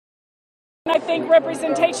I think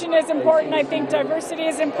representation is important. I think diversity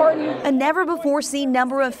is important. A never-before-seen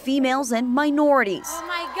number of females and minorities. Oh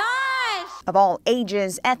my gosh! Of all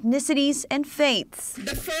ages, ethnicities, and faiths.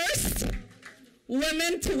 The first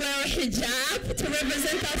women to wear a hijab to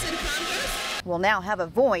represent us in Congress will now have a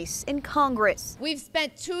voice in Congress. We've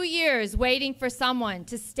spent 2 years waiting for someone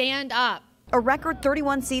to stand up. A record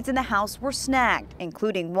 31 seats in the House were snagged,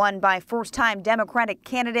 including one by first-time Democratic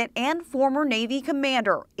candidate and former Navy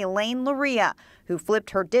commander Elaine Luria, who flipped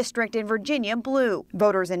her district in Virginia blue.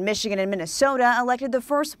 Voters in Michigan and Minnesota elected the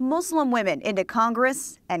first Muslim women into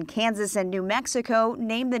Congress, and Kansas and New Mexico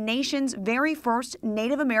named the nation's very first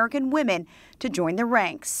Native American women to join the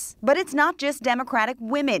ranks. But it's not just Democratic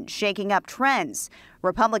women shaking up trends.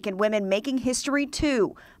 Republican women making history,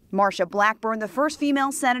 too. Marsha Blackburn, the first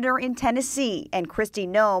female senator in Tennessee, and Kristi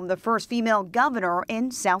Noem, the first female governor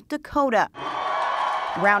in South Dakota.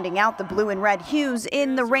 Rounding out the blue and red hues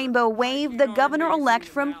in the rainbow wave, the governor-elect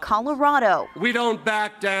from Colorado. We don't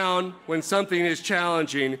back down when something is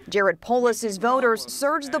challenging. Jared Polis's voters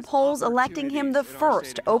surged the polls, electing him the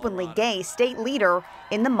first openly gay state leader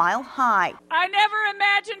in the Mile High. I never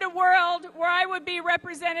imagined a world where I would be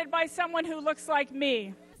represented by someone who looks like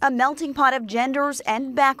me. A melting pot of genders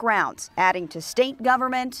and backgrounds, adding to state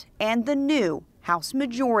government and the new House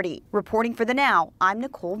majority. Reporting for The Now, I'm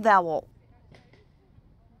Nicole Vowell.